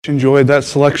Enjoyed that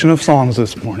selection of songs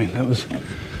this morning. That was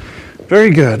very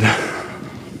good.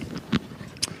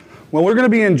 Well, we're going to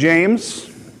be in James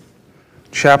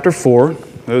chapter 4.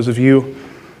 Those of you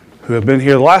who have been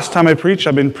here the last time I preached,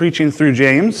 I've been preaching through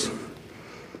James.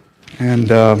 And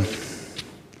this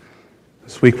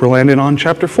week we're landing on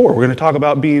chapter 4. We're going to talk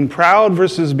about being proud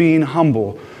versus being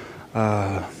humble.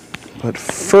 But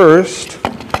first,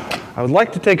 I would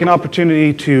like to take an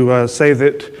opportunity to say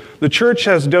that the church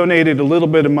has donated a little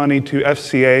bit of money to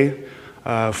FCA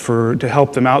to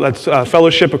help them out. That's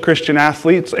Fellowship of Christian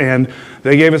Athletes, and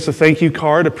they gave us a thank you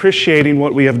card appreciating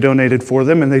what we have donated for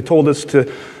them, and they told us to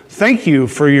thank you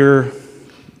for your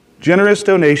generous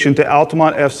donation to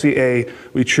Altamont FCA.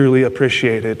 We truly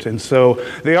appreciate it. And so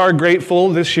they are grateful.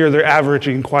 This year they're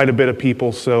averaging quite a bit of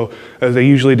people. So they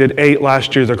usually did 8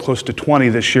 last year. They're close to 20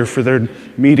 this year for their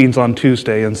meetings on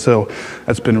Tuesday. And so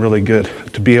that's been really good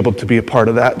to be able to be a part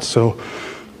of that. So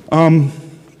I'm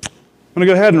going to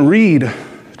go ahead and read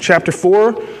chapter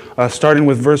 4, starting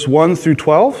with verse 1 through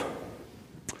 12.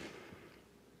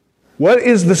 What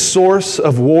is the source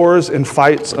of wars and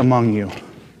fights among you?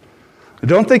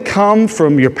 Don't they come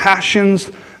from your passions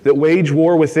that wage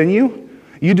war within you?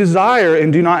 You desire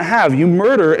and do not have. You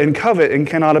murder and covet and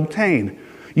cannot obtain.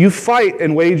 You fight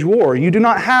and wage war. You do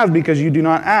not have because you do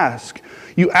not ask.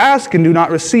 You ask and do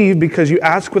not receive because you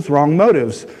ask with wrong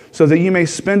motives, so that you may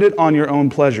spend it on your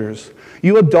own pleasures.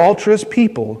 You adulterous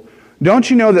people, don't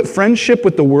you know that friendship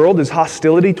with the world is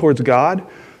hostility towards God?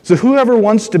 So whoever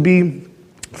wants to be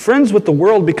friends with the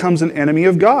world becomes an enemy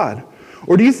of God.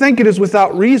 Or do you think it is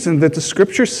without reason that the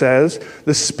Scripture says,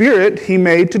 the Spirit He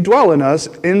made to dwell in us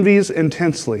envies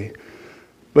intensely?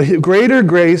 But greater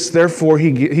grace, therefore,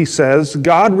 he says,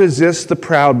 God resists the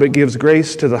proud but gives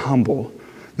grace to the humble.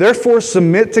 Therefore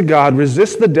submit to God,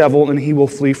 resist the devil, and he will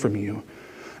flee from you.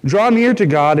 Draw near to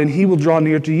God, and he will draw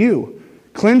near to you.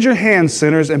 Cleanse your hands,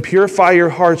 sinners, and purify your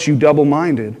hearts, you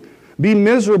double-minded. Be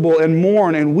miserable and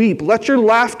mourn and weep. Let your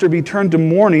laughter be turned to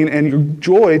mourning and your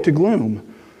joy to gloom.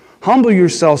 Humble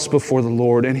yourselves before the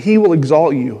Lord, and He will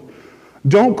exalt you.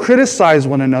 Don't criticize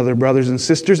one another, brothers and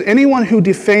sisters. Anyone who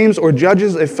defames or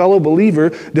judges a fellow believer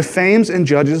defames and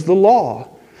judges the law.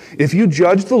 If you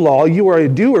judge the law, you are a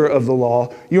doer of the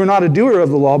law. You are not a doer of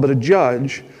the law, but a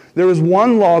judge. There is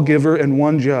one lawgiver and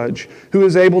one judge, who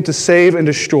is able to save and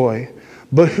destroy.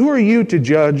 But who are you to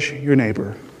judge your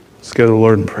neighbor? Let's go to the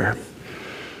Lord in prayer.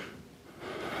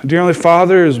 Dear Heavenly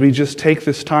Father, as we just take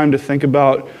this time to think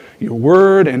about your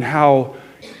word and how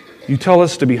you tell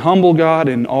us to be humble, God,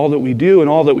 in all that we do and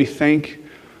all that we think,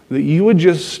 that you would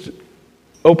just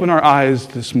open our eyes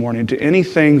this morning to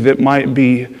anything that might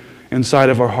be inside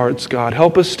of our hearts, God.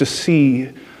 Help us to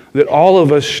see that all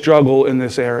of us struggle in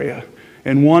this area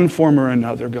in one form or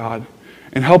another, God.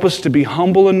 And help us to be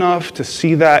humble enough to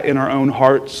see that in our own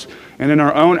hearts and in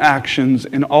our own actions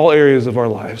in all areas of our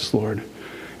lives, Lord.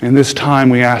 In this time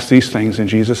we ask these things in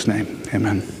Jesus' name.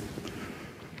 Amen.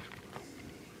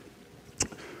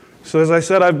 So as I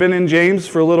said, I've been in James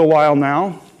for a little while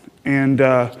now, and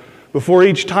before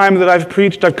each time that I've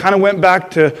preached, I've kind of went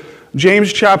back to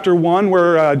James chapter 1,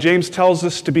 where James tells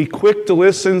us to be quick to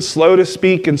listen, slow to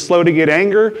speak, and slow to get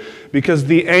anger, because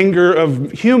the anger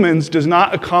of humans does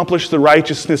not accomplish the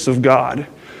righteousness of God.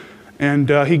 And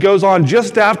he goes on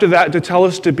just after that to tell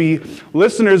us to be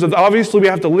listeners of, obviously we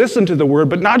have to listen to the word,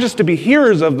 but not just to be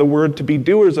hearers of the word, to be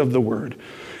doers of the word.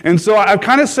 And so I've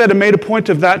kind of said and made a point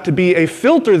of that to be a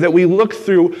filter that we look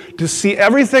through to see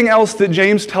everything else that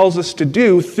James tells us to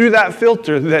do through that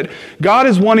filter, that God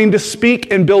is wanting to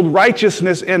speak and build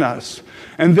righteousness in us.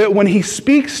 And that when He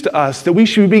speaks to us, that we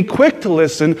should be quick to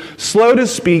listen, slow to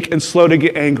speak, and slow to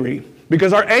get angry.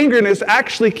 Because our angerness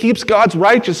actually keeps God's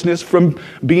righteousness from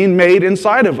being made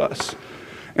inside of us.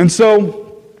 And so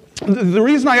the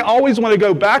reason I always want to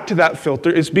go back to that filter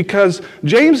is because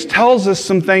James tells us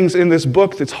some things in this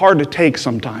book that's hard to take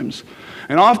sometimes.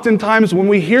 And oftentimes when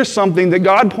we hear something that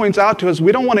God points out to us,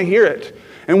 we don't want to hear it.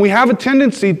 And we have a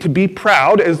tendency to be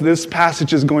proud, as this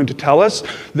passage is going to tell us,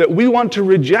 that we want to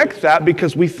reject that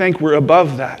because we think we're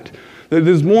above that. That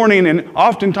this morning, and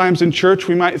oftentimes in church,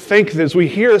 we might think that as we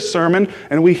hear a sermon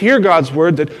and we hear God's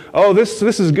word that, oh, this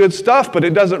is good stuff, but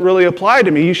it doesn't really apply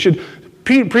to me.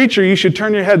 Preacher, you should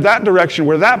turn your head that direction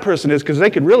where that person is, because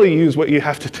they could really use what you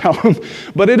have to tell them.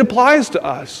 But it applies to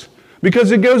us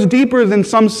because it goes deeper than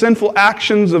some sinful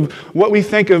actions of what we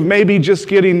think of maybe just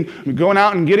going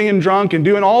out and getting drunk and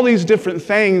doing all these different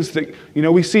things that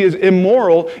we see as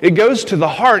immoral. It goes to the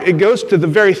heart. It goes to the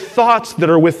very thoughts that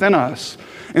are within us.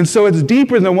 And so it's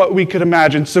deeper than what we could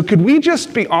imagine. So could we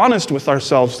just be honest with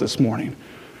ourselves this morning?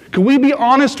 Could we be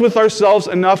honest with ourselves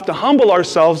enough to humble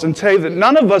ourselves and say that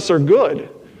none of us are good?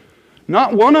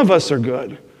 Not one of us are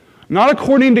good. Not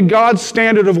according to God's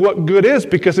standard of what good is,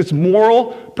 because it's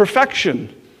moral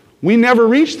perfection. We never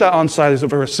reach that on sides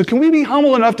of earth. So can we be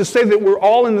humble enough to say that we're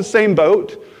all in the same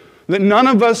boat? That none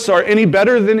of us are any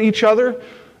better than each other?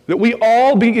 That we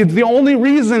all be, the only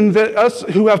reason that us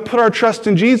who have put our trust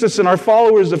in Jesus and are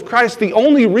followers of Christ, the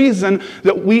only reason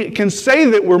that we can say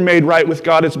that we're made right with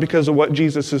God is because of what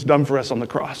Jesus has done for us on the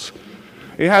cross.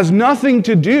 It has nothing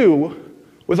to do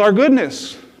with our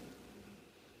goodness.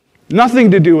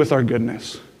 Nothing to do with our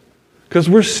goodness. Because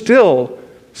we're still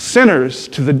sinners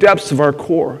to the depths of our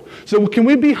core. So can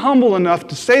we be humble enough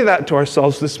to say that to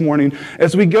ourselves this morning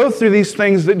as we go through these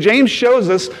things that James shows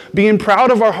us, being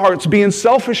proud of our hearts, being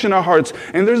selfish in our hearts,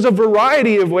 and there's a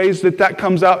variety of ways that that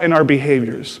comes out in our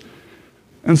behaviors.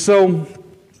 And so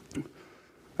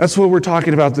that's what we're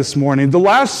talking about this morning. The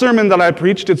last sermon that I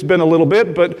preached, it's been a little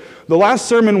bit, but the last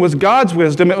sermon was God's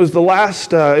wisdom. It was the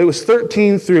last, it was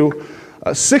 13 through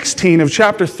 16 of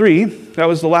chapter 3. That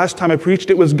was the last time I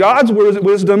preached. It was God's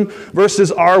wisdom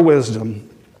versus our wisdom.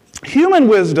 Human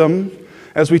wisdom,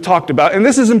 as we talked about, and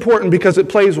this is important because it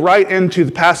plays right into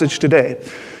the passage today.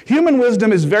 Human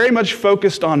wisdom is very much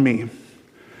focused on me.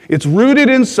 It's rooted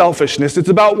in selfishness. It's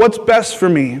about what's best for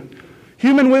me.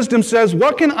 Human wisdom says,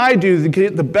 what can I do to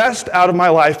get the best out of my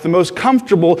life, the most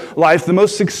comfortable life, the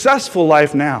most successful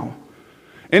life now?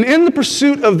 And in the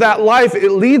pursuit of that life,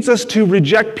 it leads us to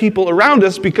reject people around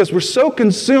us because we're so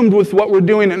consumed with what we're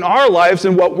doing in our lives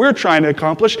and what we're trying to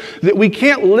accomplish that we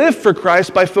can't live for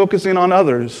Christ by focusing on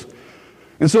others.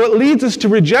 And so it leads us to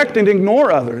reject and ignore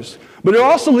others. But it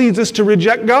also leads us to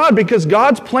reject God because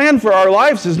God's plan for our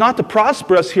lives is not to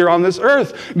prosper us here on this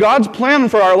earth. God's plan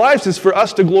for our lives is for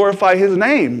us to glorify His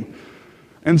name.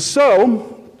 And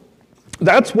so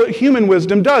that's what human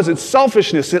wisdom does. It's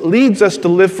selfishness. It leads us to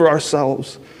live for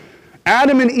ourselves.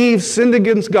 Adam and Eve sinned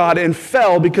against God and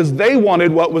fell because they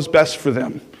wanted what was best for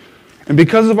them. And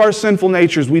because of our sinful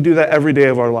natures, we do that every day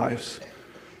of our lives.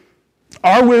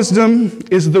 Our wisdom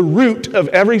is the root of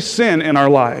every sin in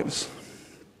our lives.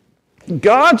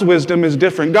 God's wisdom is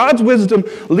different. God's wisdom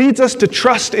leads us to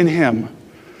trust in Him.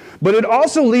 But it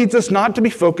also leads us not to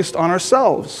be focused on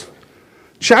ourselves.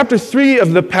 Chapter 3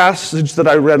 of the passage that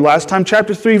I read last time,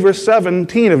 chapter 3, verse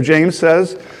 17 of James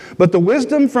says, "But the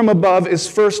wisdom from above is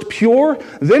first pure,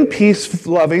 then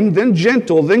peace-loving, then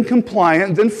gentle, then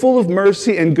compliant, then full of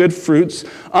mercy and good fruits,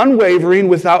 unwavering,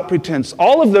 without pretense."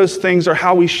 All of those things are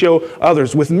how we show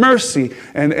others, with mercy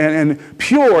and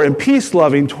pure and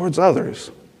peace-loving towards others.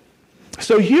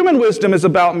 So human wisdom is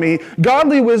about me.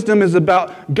 Godly wisdom is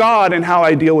about God and how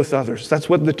I deal with others. That's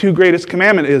what the two greatest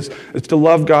commandment is to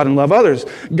love God and love others.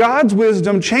 God's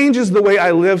wisdom changes the way I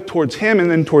live towards Him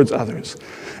and then towards others.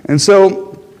 And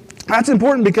so that's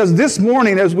important because this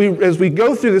morning, as we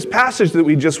go through this passage that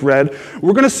we just read,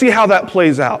 we're going to see how that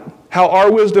plays out, how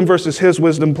our wisdom versus His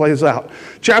wisdom plays out.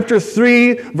 Chapter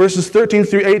 3, verses 13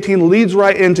 through 18 leads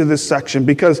right into this section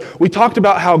because we talked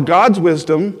about how God's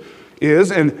wisdom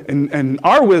is, and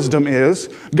our wisdom is,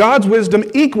 God's wisdom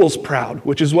equals proud,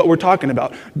 which is what we're talking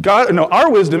about.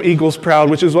 Our wisdom equals proud,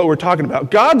 which is what we're talking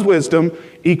about. God's wisdom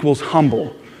equals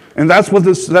humble. And that's what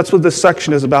this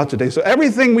section is about today. So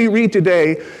everything we read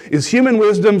today is human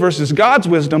wisdom versus God's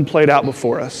wisdom played out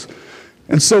before us.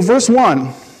 And so verse 1,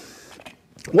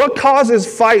 "What causes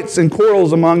fights and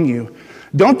quarrels among you?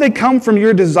 Don't they come from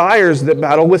your desires that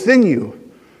battle within you?"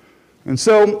 And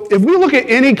so if we look at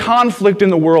any conflict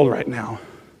in the world right now,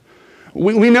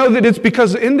 we know that it's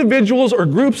because individuals or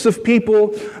groups of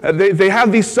people, they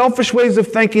have these selfish ways of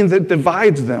thinking that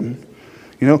divides them.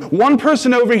 You know, one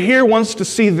person over here wants to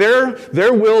see their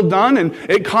will done, and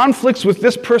it conflicts with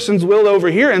this person's will over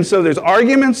here. And so there's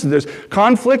arguments, there's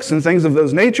conflicts and things of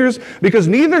those natures, because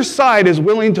neither side is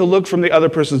willing to look from the other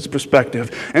person's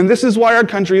perspective. And this is why our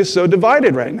country is so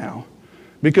divided right now.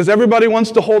 Because everybody wants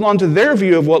to hold on to their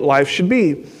view of what life should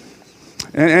be.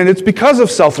 And it's because of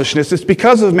selfishness. It's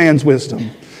because of man's wisdom.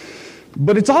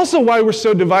 But it's also why we're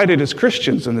so divided as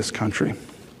Christians in this country.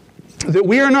 That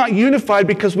we are not unified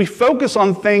because we focus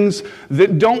on things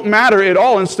that don't matter at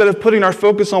all instead of putting our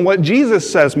focus on what Jesus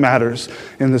says matters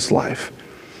in this life.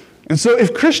 And so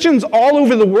if Christians all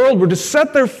over the world were to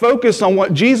set their focus on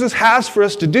what Jesus has for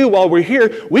us to do while we're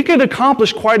here, we could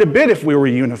accomplish quite a bit if we were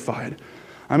unified.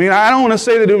 I mean, I don't want to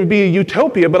say that it would be a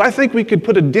utopia, but I think we could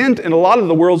put a dent in a lot of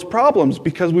the world's problems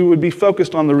because we would be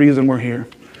focused on the reason we're here.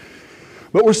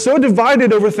 But we're so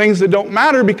divided over things that don't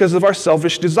matter because of our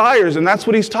selfish desires, and that's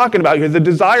what he's talking about here, the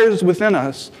desires within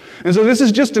us. And so this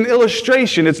is just an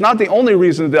illustration. It's not the only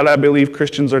reason that I believe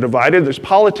Christians are divided. There's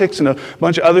politics and a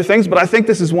bunch of other things, but I think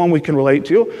this is one we can relate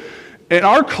to. In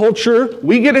our culture,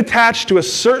 we get attached to a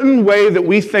certain way that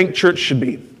we think church should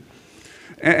be.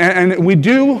 And we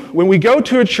do, when we go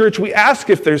to a church, we ask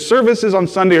if their services on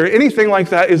Sunday or anything like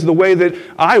that is the way that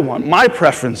I want, my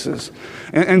preferences.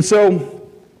 And so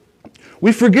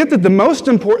we forget that the most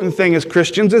important thing as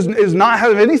Christians is not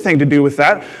have anything to do with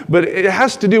that, but it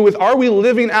has to do with, are we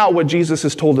living out what Jesus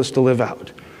has told us to live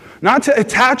out? Not to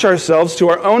attach ourselves to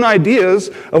our own ideas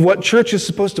of what church is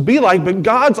supposed to be like, but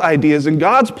God's ideas and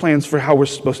God's plans for how we're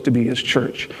supposed to be as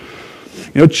church.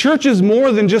 Church is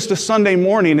more than just a Sunday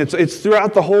morning. It's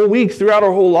throughout the whole week, throughout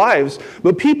our whole lives.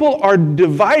 But people are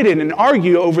divided and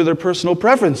argue over their personal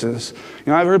preferences.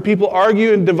 I've heard people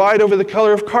argue and divide over the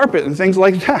color of carpet and things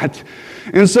like that.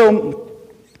 And so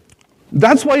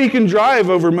that's why you can drive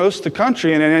over most of the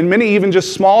country and in many even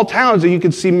just small towns, and you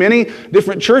can see many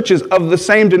different churches of the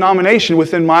same denomination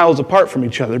within miles apart from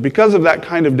each other because of that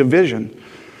kind of division.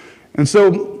 And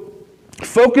so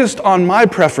focused on my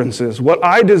preferences, what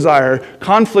I desire,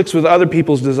 conflicts with other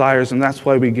people's desires, and that's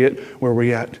why we get where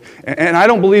we're at. And I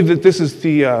don't believe that this is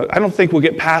I don't think we'll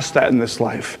get past that in this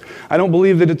life. I don't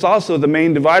believe that it's also the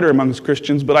main divider amongst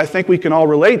Christians, but I think we can all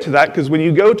relate to that, because when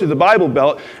you go to the Bible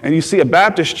Belt and you see a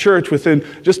Baptist church within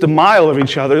just a mile of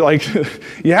each other,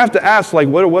 you have to ask,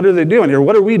 what are they doing here?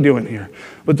 What are we doing here?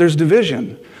 But there's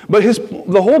division. But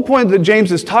the whole point that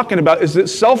James is talking about is that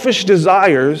selfish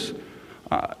desires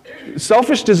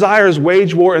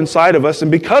wage war inside of us, and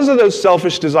because of those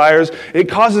selfish desires, it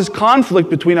causes conflict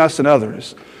between us and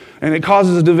others, and it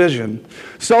causes division.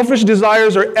 Selfish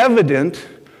desires are evident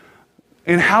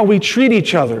in how we treat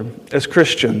each other as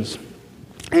Christians,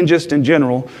 and just in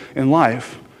general in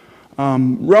life.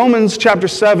 Romans chapter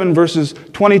 7, verses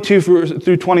 22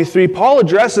 through 23, Paul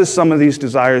addresses some of these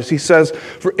desires. He says,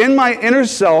 "For in my inner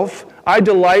self I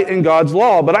delight in God's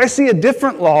law, but I see a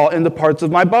different law in the parts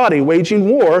of my body, waging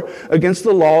war against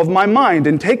the law of my mind,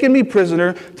 and taking me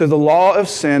prisoner to the law of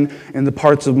sin in the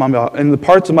parts of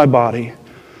my body."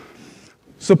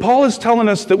 So Paul is telling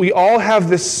us that we all have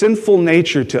this sinful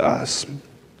nature to us.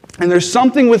 And there's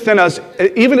something within us,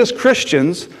 even as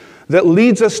Christians, that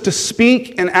leads us to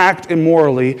speak and act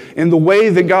immorally in the way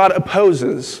that God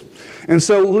opposes. And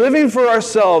so living for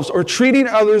ourselves or treating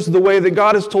others the way that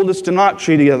God has told us to not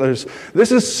treat others,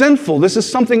 this is sinful. This is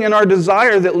something in our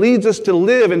desire that leads us to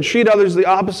live and treat others the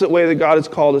opposite way that God has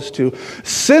called us to.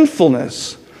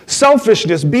 Sinfulness,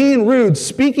 selfishness, being rude,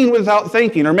 speaking without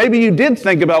thinking, or maybe you did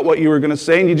think about what you were going to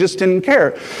say and you just didn't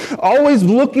care. Always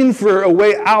looking for a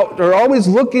way out, or always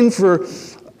looking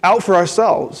out for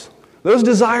ourselves. Those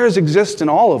desires exist in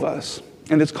all of us.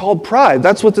 And it's called pride.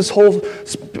 That's what this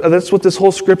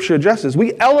whole scripture addresses.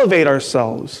 We elevate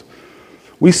ourselves.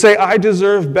 We say, I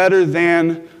deserve better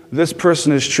than this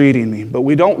person is treating me. But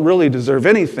we don't really deserve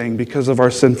anything because of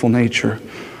our sinful nature.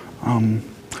 I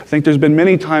think there's been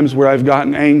many times where I've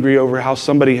gotten angry over how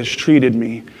somebody has treated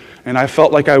me. And I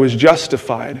felt like I was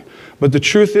justified. But the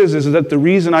truth is that the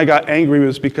reason I got angry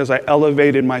was because I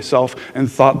elevated myself and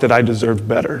thought that I deserved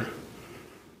better.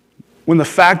 When the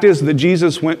fact is that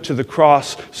Jesus went to the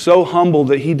cross so humble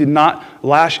that he did not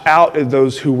lash out at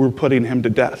those who were putting him to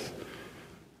death.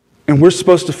 And we're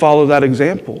supposed to follow that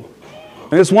example.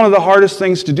 And it's one of the hardest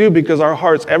things to do because our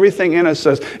hearts, everything in us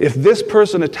says, if this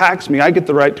person attacks me, I get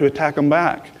the right to attack them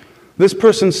back. This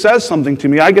person says something to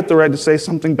me, I get the right to say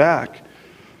something back.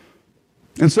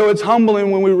 And so it's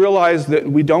humbling when we realize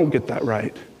that we don't get that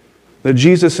right. That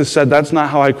Jesus has said, that's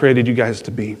not how I created you guys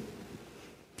to be.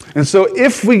 And so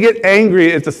if we get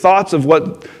angry at the thoughts of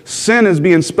what sin is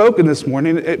being spoken this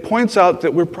morning, it points out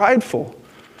that we're prideful.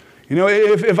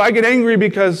 If I get angry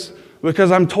because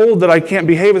I'm told that I can't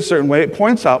behave a certain way, it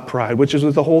points out pride, which is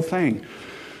the whole thing.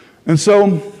 And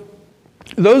so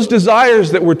those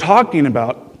desires that we're talking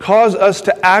about cause us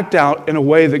to act out in a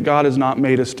way that God has not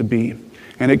made us to be.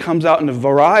 And it comes out in a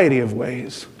variety of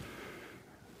ways.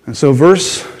 And so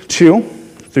verse 2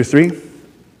 through 3.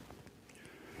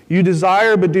 You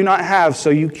desire but do not have, so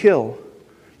you kill.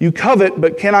 You covet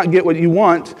but cannot get what you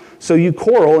want, so you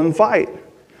quarrel and fight.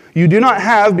 You do not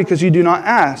have because you do not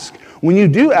ask. When you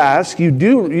do ask, you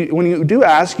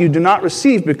do not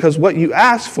receive because what you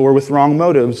ask for with wrong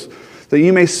motives, that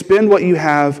you may spend what you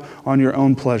have on your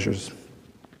own pleasures.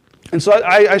 And so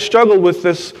I struggled with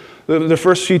this the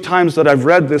first few times that I've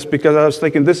read this because I was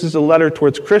thinking this is a letter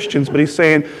towards Christians, but he's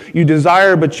saying you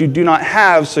desire but you do not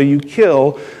have, so you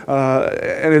kill.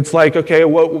 And it's like, okay,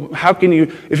 how can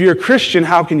you, if you're a Christian,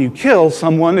 how can you kill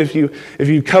someone if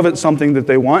you covet something that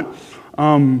they want?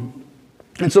 And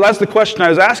so that's the question I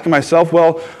was asking myself.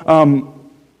 Well,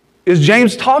 is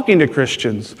James talking to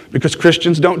Christians? Because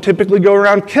Christians don't typically go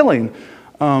around killing.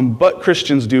 but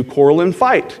Christians do quarrel and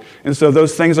fight. And so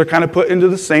those things are kind of put into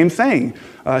the same thing.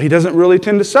 He doesn't really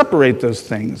tend to separate those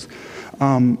things.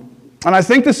 And I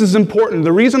think this is important.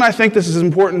 The reason I think this is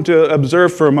important to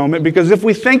observe for a moment, because if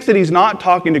we think that he's not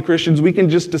talking to Christians, we can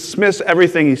just dismiss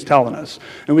everything he's telling us.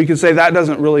 And we can say, that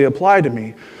doesn't really apply to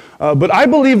me. But I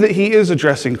believe that he is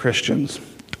addressing Christians,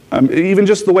 even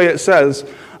just the way it says.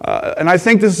 And I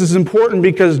think this is important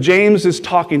because James is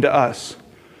talking to us.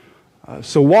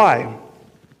 So why?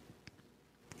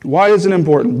 Why is it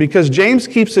important? Because James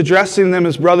keeps addressing them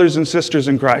as brothers and sisters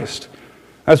in Christ.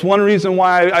 That's one reason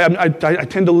why I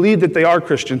tend to lead that they are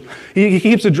Christian. He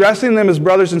keeps addressing them as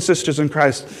brothers and sisters in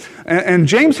Christ. And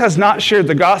James has not shared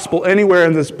the gospel anywhere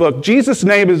in this book. Jesus'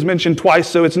 name is mentioned twice,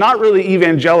 so it's not really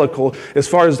evangelical as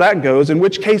far as that goes, in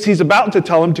which case he's about to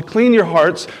tell them to clean your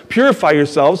hearts, purify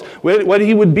yourselves. What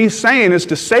he would be saying is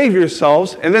to save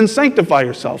yourselves and then sanctify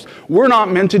yourselves. We're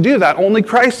not meant to do that. Only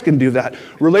Christ can do that.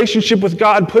 Relationship with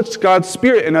God puts God's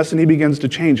Spirit in us and he begins to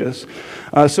change us.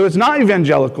 So it's not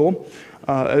evangelical.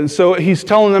 So he's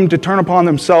telling them to turn upon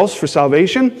themselves for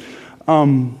salvation.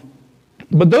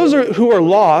 But those who are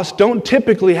lost don't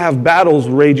typically have battles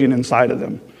raging inside of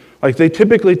them. Like they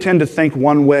typically tend to think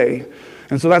one way.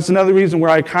 And so that's another reason where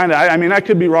I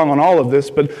could be wrong on all of this,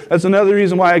 but that's another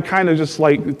reason why I kind of just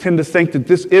tend to think that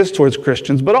this is towards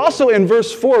Christians. But also in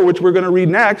verse 4, which we're going to read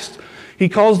next, he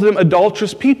calls them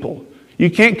adulterous people. You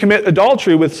can't commit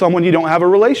adultery with someone you don't have a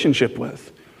relationship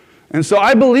with. And so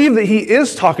I believe that he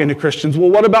is talking to Christians. Well,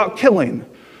 what about killing?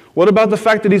 What about the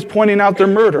fact that he's pointing out their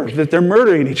murder, that they're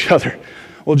murdering each other?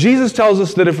 Well, Jesus tells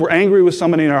us that if we're angry with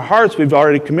somebody in our hearts, we've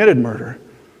already committed murder.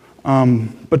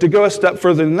 But to go a step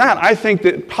further than that, I think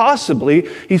that possibly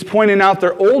he's pointing out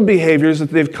their old behaviors that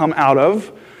they've come out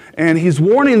of, and he's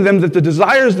warning them that the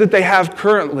desires that they have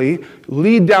currently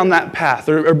lead down that path,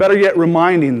 or better yet,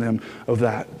 reminding them of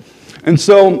that. And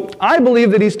so I believe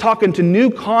that he's talking to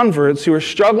new converts who are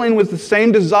struggling with the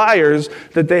same desires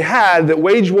that they had that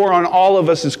wage war on all of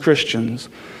us as Christians.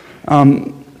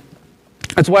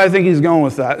 That's why I think he's going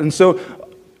with that. And so,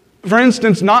 for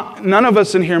instance, none of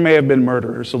us in here may have been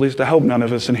murderers. At least I hope none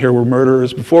of us in here were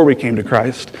murderers before we came to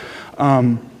Christ.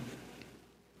 But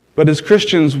as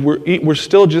Christians, we're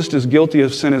still just as guilty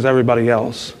of sin as everybody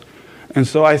else. And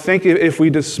so I think if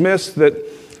we dismiss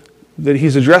that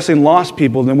he's addressing lost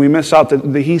people, then we miss out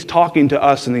that he's talking to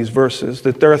us in these verses,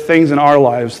 that there are things in our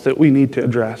lives that we need to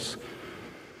address.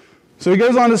 So he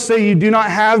goes on to say, you do not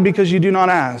have because you do not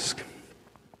ask.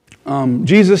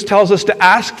 Jesus tells us to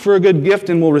ask for a good gift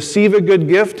and we'll receive a good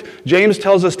gift. James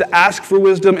tells us to ask for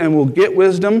wisdom and we'll get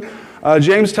wisdom.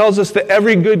 James tells us that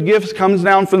every good gift comes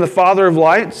down from the Father of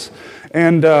lights.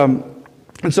 And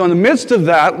so in the midst of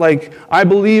that, I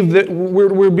believe that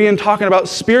we're being talking about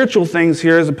spiritual things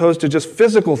here as opposed to just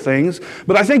physical things.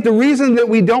 But I think the reason that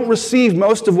we don't receive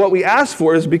most of what we ask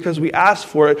for is because we ask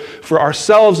for it for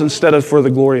ourselves instead of for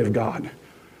the glory of God.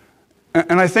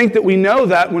 And I think that we know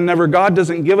that whenever God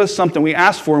doesn't give us something we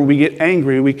ask for and we get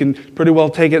angry, we can pretty well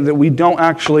take it that we don't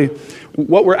actually,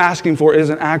 what we're asking for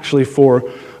isn't actually for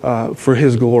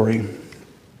His glory.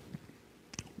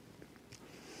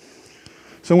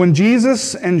 So when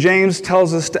Jesus and James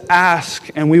tells us to ask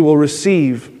and we will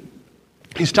receive,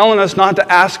 he's telling us not to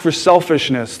ask for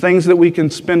selfishness, things that we can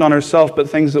spend on ourselves, but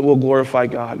things that will glorify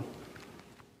God.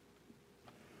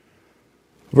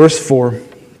 Verse 4.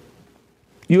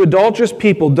 You adulterous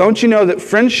people, don't you know that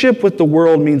friendship with the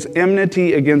world means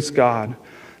enmity against God?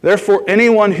 Therefore,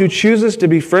 anyone who chooses to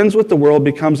be friends with the world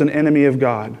becomes an enemy of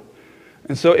God.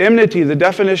 And so enmity, the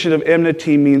definition of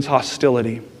enmity means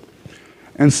hostility.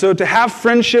 And so to have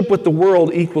friendship with the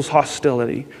world equals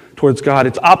hostility towards God.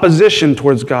 It's opposition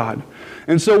towards God.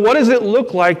 And so what does it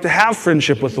look like to have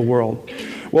friendship with the world?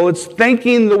 Well, it's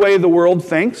thinking the way the world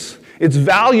thinks. It's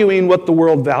valuing what the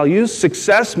world values: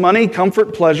 success, money,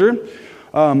 comfort, pleasure.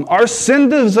 Our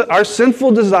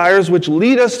sinful desires, which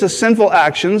lead us to sinful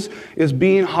actions, is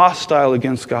being hostile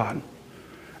against God.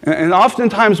 And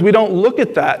oftentimes we don't look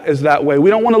at that as that way.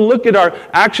 We don't want to look at our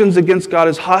actions against God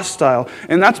as hostile.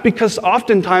 And that's because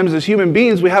oftentimes as human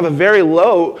beings we have a very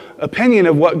low opinion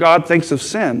of what God thinks of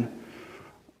sin.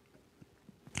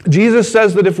 Jesus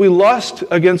says that if we look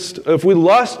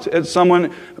at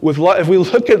someone with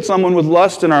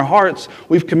lust in our hearts,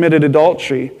 we've committed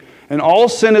adultery. And all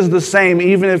sin is the same,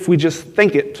 even if we just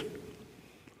think it.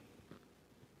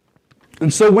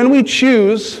 And so when we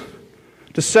choose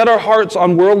to set our hearts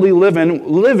on worldly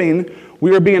living,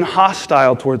 we are being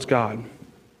hostile towards God.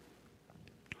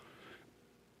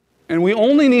 And we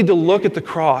only need to look at the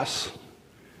cross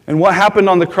and what happened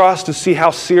on the cross to see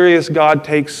how serious God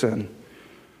takes sin.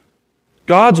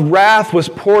 God's wrath was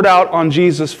poured out on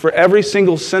Jesus for every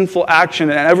single sinful action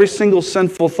and every single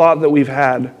sinful thought that we've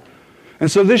had. And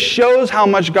so this shows how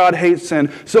much God hates sin.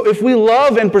 So if we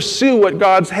love and pursue what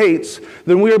God hates,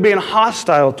 then we are being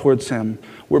hostile towards Him.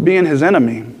 We're being His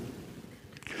enemy.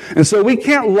 And so we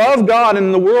can't love God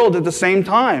and the world at the same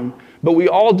time. But we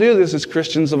all do this as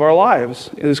Christians of our lives,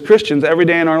 as Christians every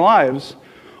day in our lives.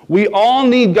 We all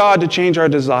need God to change our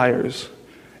desires.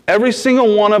 Every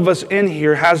single one of us in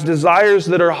here has desires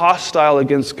that are hostile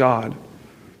against God.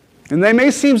 And they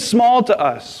may seem small to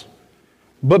us,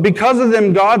 but because of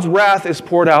them, God's wrath is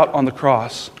poured out on the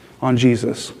cross, on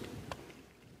Jesus.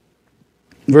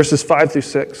 Verses 5 through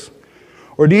 6.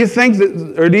 Or do you think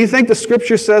the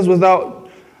Scripture says without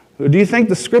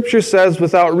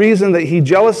reason that He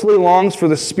jealously longs for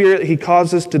the Spirit He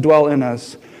causes to dwell in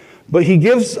us? But He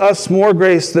gives us more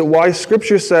grace, that why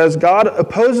Scripture says, God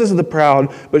opposes the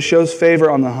proud, but shows favor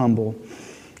on the humble.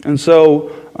 And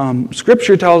so,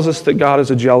 Scripture tells us that God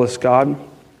is a jealous God,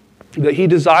 that He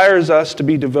desires us to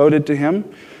be devoted to Him,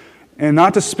 and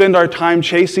not to spend our time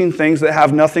chasing things that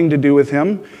have nothing to do with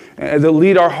Him, that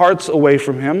lead our hearts away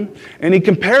from Him. And He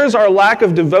compares our lack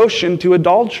of devotion to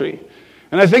adultery.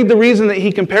 And I think the reason that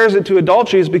He compares it to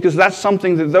adultery is because that's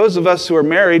something that those of us who are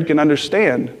married can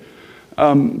understand.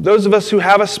 Those of us who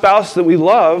have a spouse that we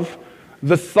love,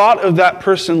 the thought of that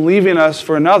person leaving us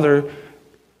for another,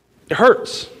 it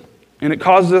hurts. And it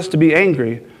causes us to be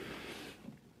angry.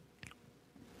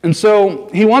 And so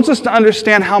He wants us to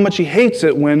understand how much He hates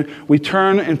it when we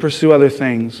turn and pursue other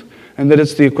things, and that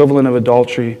it's the equivalent of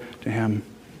adultery to Him.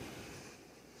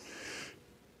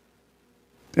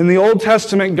 In the Old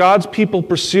Testament, God's people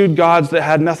pursued gods that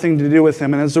had nothing to do with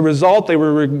Him, and as a result, they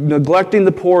were neglecting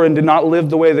the poor and did not live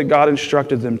the way that God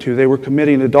instructed them to. They were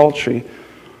committing adultery.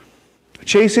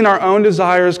 Chasing our own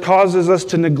desires causes us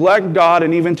to neglect God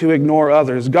and even to ignore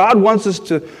others. God wants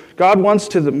to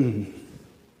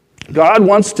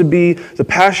be the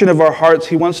passion of our hearts.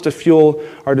 He wants to fuel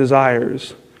our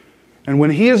desires. And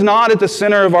when He is not at the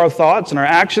center of our thoughts and our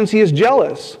actions, He is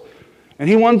jealous. And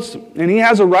He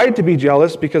has a right to be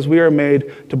jealous because we are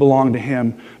made to belong to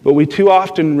Him. But we too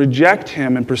often reject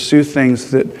Him and pursue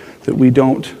things that we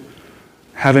don't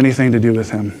have anything to do with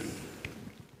Him.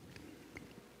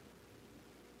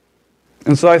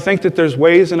 And so I think that there's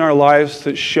ways in our lives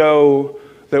that show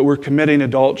that we're committing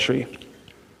adultery.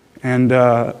 And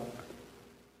there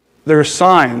are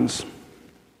signs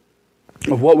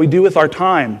of what we do with our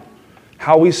time,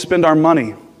 how we spend our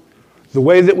money, the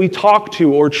way that we talk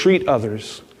to or treat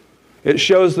others. It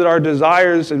shows that our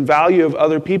desires and value of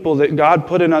other people that God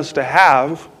put in us to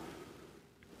have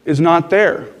is not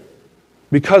there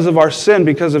because of our sin,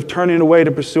 because of turning away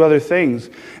to pursue other things.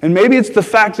 And maybe it's the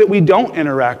fact that we don't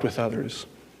interact with others,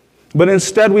 but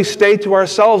instead we stay to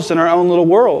ourselves in our own little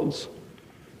worlds.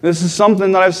 This is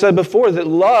something that I've said before, that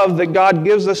love that God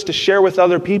gives us to share with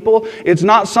other people, it's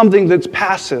not something that's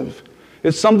passive.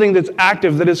 It's something that's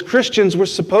active, that as Christians, we're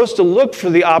supposed to look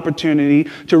for the opportunity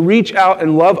to reach out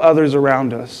and love others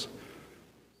around us.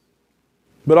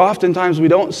 But oftentimes we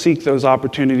don't seek those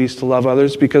opportunities to love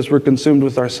others because we're consumed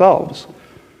with ourselves.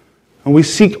 And we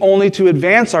seek only to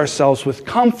advance ourselves with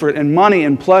comfort and money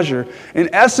and pleasure. In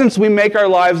essence, we make our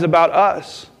lives about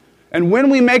us. And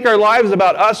when we make our lives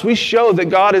about us, we show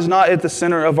that God is not at the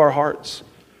center of our hearts.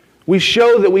 We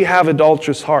show that we have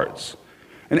adulterous hearts.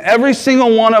 And every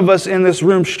single one of us in this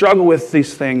room struggle with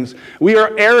these things. We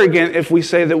are arrogant if we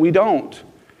say that we don't.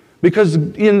 Because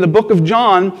in the book of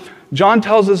John, John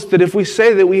tells us that if we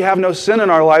say that we have no sin in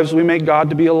our lives, we make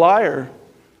God to be a liar.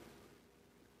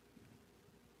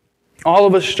 All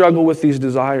of us struggle with these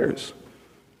desires,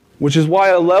 which is why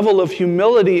a level of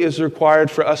humility is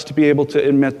required for us to be able to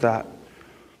admit that.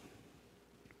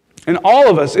 And all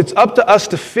of us, it's up to us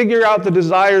to figure out the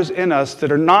desires in us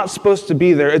that are not supposed to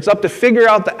be there. It's up to figure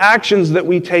out the actions that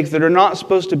we take that are not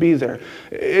supposed to be there.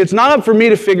 It's not up for me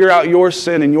to figure out your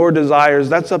sin and your desires.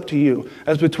 That's up to you.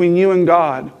 That's between you and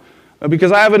God.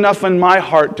 Because I have enough in my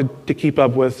heart to keep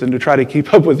up with and to try to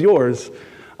keep up with yours.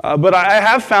 But I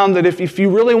have found that if you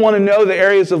really want to know the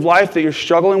areas of life that you're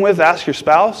struggling with, ask your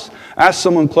spouse, ask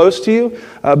someone close to you,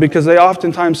 because they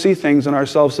oftentimes see things in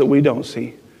ourselves that we don't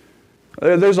see.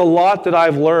 There's a lot that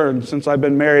I've learned since I've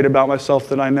been married about myself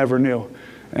that I never knew.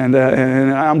 And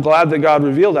I'm glad that God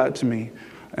revealed that to me.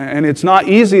 And it's not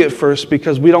easy at first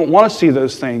because we don't want to see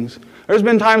those things. There's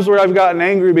been times where I've gotten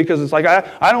angry because it's like,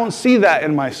 I don't see that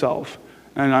in myself.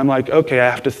 And I'm like, okay, I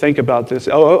have to think about this.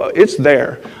 Oh, it's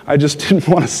there. I just didn't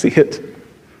want to see it.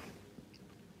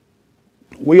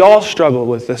 We all struggle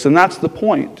with this, and that's the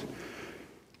point.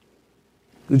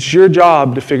 It's your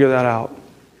job to figure that out.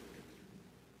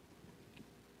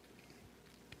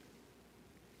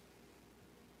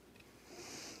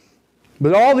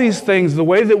 But all these things, the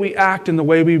way that we act and the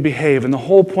way we behave, and the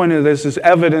whole point of this is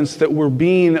evidence that we're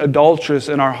being adulterous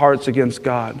in our hearts against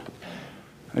God.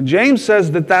 And James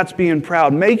says that that's being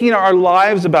proud. Making our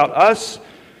lives about us,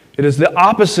 it is the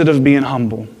opposite of being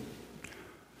humble.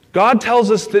 God tells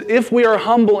us that if we are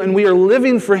humble and we are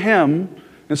living for Him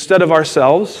instead of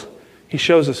ourselves, He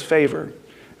shows us favor.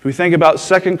 If we think about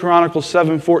 2 Chronicles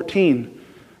 7:14,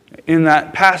 in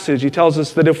that passage, He tells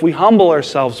us that if we humble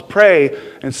ourselves, pray,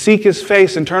 and seek His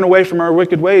face and turn away from our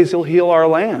wicked ways, He'll heal our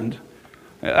land.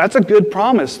 That's a good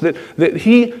promise, that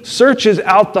He searches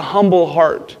out the humble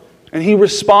heart, and He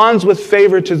responds with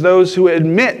favor to those who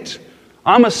admit,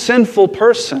 I'm a sinful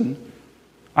person.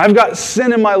 I've got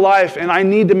sin in my life, and I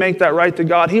need to make that right to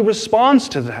God. He responds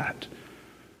to that.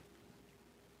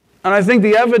 And I think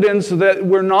the evidence that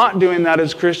we're not doing that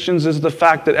as Christians is the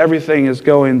fact that everything is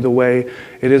going the way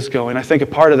it is going. I think a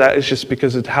part of that is just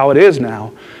because it's how it is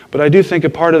now. But I do think a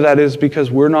part of that is because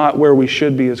we're not where we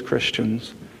should be as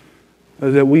Christians.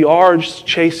 That we are just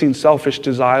chasing selfish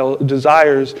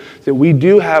desires, that we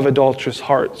do have adulterous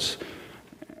hearts.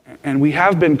 And we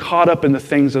have been caught up in the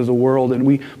things of the world, and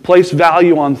we place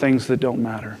value on things that don't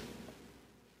matter.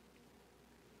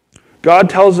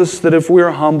 God tells us that if we are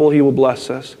humble, He will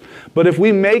bless us. But if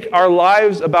we make our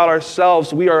lives about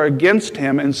ourselves, we are against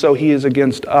Him, and so He is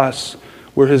against us.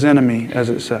 We're His enemy, as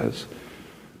it says.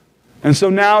 And so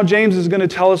now James is going to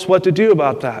tell us what to do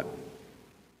about that.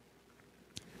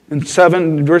 In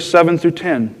verse 7 through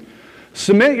 10.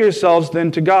 Submit yourselves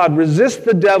then to God. Resist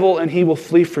the devil, and he will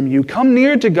flee from you. Come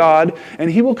near to God,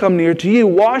 and He will come near to you.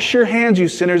 Wash your hands, you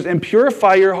sinners, and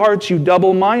purify your hearts, you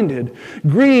double-minded.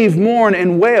 Grieve, mourn,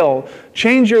 and wail.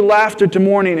 Change your laughter to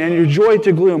mourning and your joy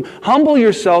to gloom. Humble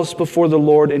yourselves before the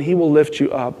Lord, and He will lift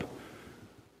you up.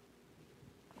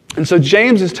 And so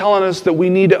James is telling us that we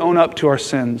need to own up to our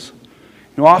sins.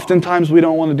 Oftentimes we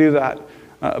don't want to do that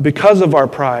because of our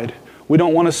pride. We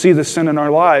don't want to see the sin in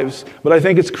our lives, but I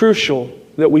think it's crucial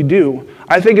that we do.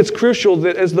 I think it's crucial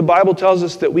that, as the Bible tells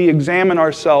us, that we examine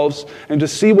ourselves and to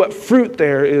see what fruit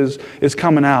there is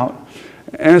coming out.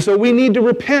 And so we need to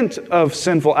repent of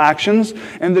sinful actions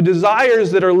and the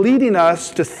desires that are leading us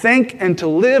to think and to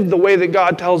live the way that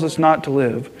God tells us not to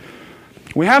live.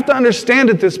 We have to understand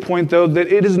at this point, though, that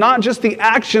it is not just the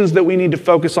actions that we need to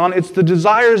focus on, it's the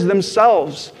desires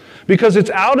themselves. Because it's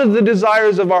out of the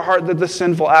desires of our heart that the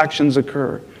sinful actions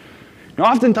occur.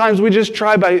 Oftentimes we just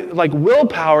try by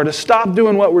willpower to stop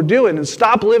doing what we're doing and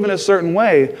stop living a certain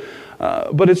way.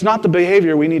 But it's not the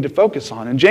behavior we need to focus on. And